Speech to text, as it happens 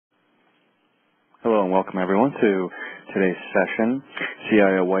Hello and welcome everyone to today's session,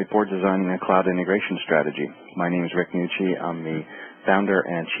 CIO Whiteboard Designing a Cloud Integration Strategy. My name is Rick Nucci. I'm the founder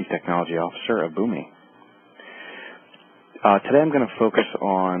and Chief Technology Officer of Boomi. Today I'm going to focus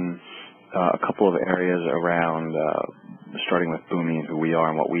on a couple of areas around starting with Boomi and who we are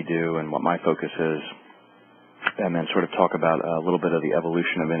and what we do and what my focus is, and then sort of talk about a little bit of the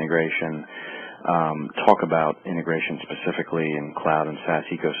evolution of integration, talk about integration specifically in cloud and SaaS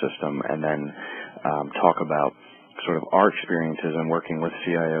ecosystem, and then talk about sort of our experiences in working with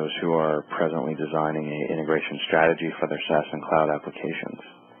CIOs who are presently designing an integration strategy for their SaaS and cloud applications.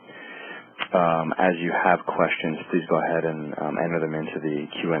 As you have questions, please go ahead and enter them into the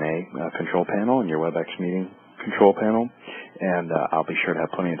Q&A control panel in your WebEx meeting control panel, and I'll be sure to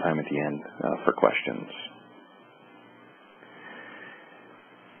have plenty of time at the end for questions.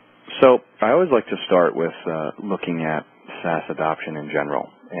 So I always like to start with looking at SaaS adoption in general,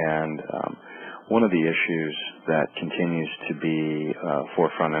 and one of the issues that continues to be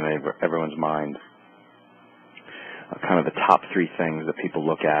forefront in everyone's mind, kind of the top three things that people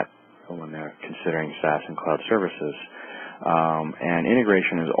look at when they're considering SaaS and cloud services, and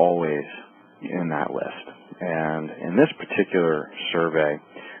integration is always in that list. And in this particular survey,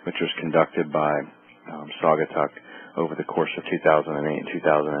 which was conducted by Saugatuck over the course of 2008 and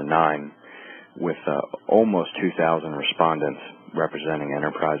 2009, with almost 2,000 respondents representing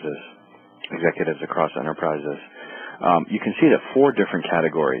enterprises, executives across enterprises, you can see that 4 different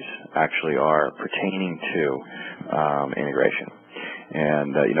categories actually are pertaining to integration.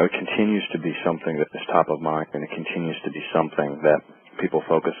 And, it continues to be something that is top of mind, and it continues to be something that people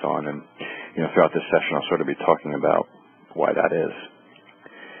focus on. And, throughout this session, I'll sort of be talking about why that is.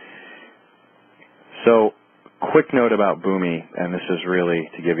 So, quick note about Boomi, and this is really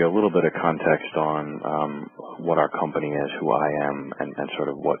to give you a little bit of context on what our company is, who I am, and sort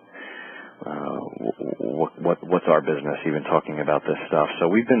of what's our business, even talking about this stuff. So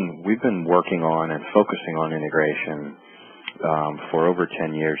we've been working on and focusing on integration for over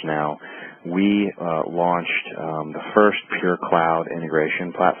 10 years now. We launched the first pure cloud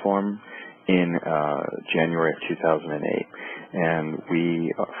integration platform in January of 2008, and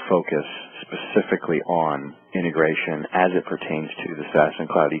we focus specifically on integration as it pertains to the SaaS and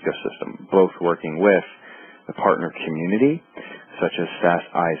cloud ecosystem, both working with the partner community, such as SaaS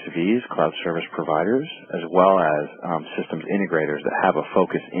ISVs, cloud service providers, as well as systems integrators that have a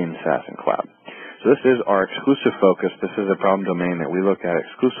focus in SaaS and cloud. So this is our exclusive focus. This is a problem domain that we look at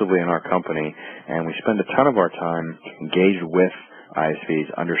exclusively in our company, and we spend a ton of our time engaged with ISVs,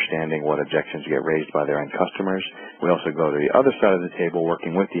 understanding what objections get raised by their end customers. We also go to the other side of the table,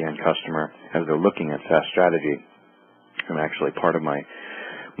 working with the end customer as they're looking at SaaS strategy. And actually part of my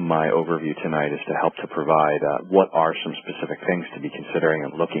overview tonight is to help to provide what are some specific things to be considering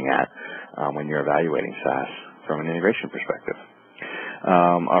and looking at when you're evaluating SaaS from an integration perspective.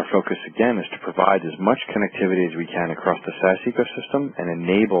 Our focus, again, is to provide as much connectivity as we can across the SaaS ecosystem and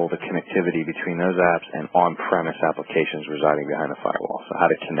enable the connectivity between those apps and on-premise applications residing behind the firewall, so how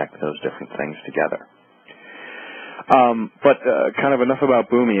to connect those different things together. But kind of enough about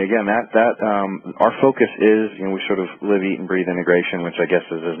Boomi. Again, our focus is, we sort of live, eat, and breathe integration, which I guess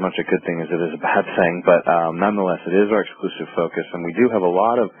is as much a good thing as it is a bad thing, but nonetheless, it is our exclusive focus, and we do have a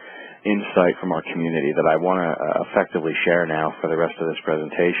lot of insight from our community that I want to effectively share now for the rest of this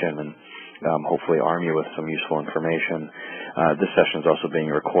presentation, and hopefully arm you with some useful information. This session is also being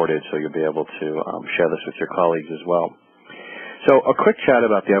recorded, so you'll be able to share this with your colleagues as well. So a quick chat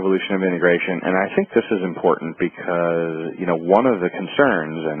about the evolution of integration, and I think this is important because, one of the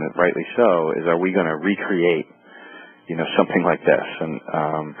concerns, and rightly so, is are we going to recreate, something like this? And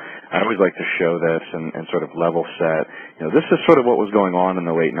I always like to show this and sort of level set. This is sort of what was going on in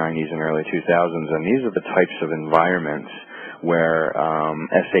the late 90s and early 2000s, and these are the types of environments where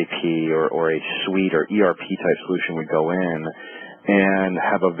SAP or a suite or ERP type solution would go in and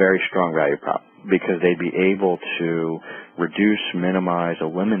have a very strong value prop, because they'd be able to reduce, minimize,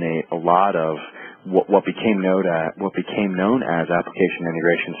 eliminate a lot of what became known as application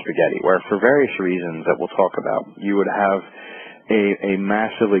integration spaghetti, where for various reasons that we'll talk about, you would have a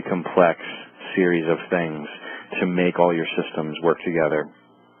massively complex series of things to make all your systems work together.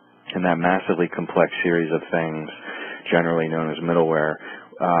 And that massively complex series of things, generally known as middleware,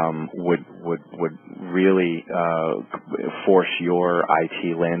 would really force your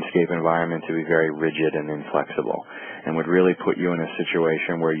IT landscape environment to be very rigid and inflexible, and would really put you in a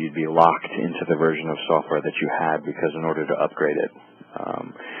situation where you'd be locked into the version of software that you had, because in order to upgrade it,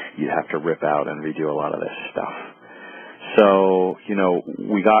 you'd have to rip out and redo a lot of this stuff. So,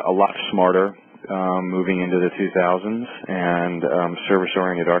 we got a lot smarter moving into the 2000s, and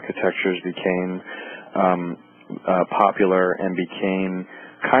service-oriented architectures became popular and became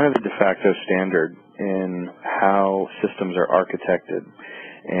kind of the de facto standard in how systems are architected.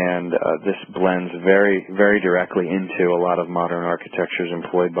 And this blends very, very directly into a lot of modern architectures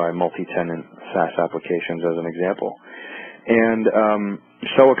employed by multi-tenant SaaS applications, as an example. And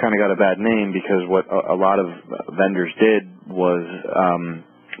SOA kind of got a bad name because what a lot of vendors did was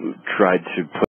tried to put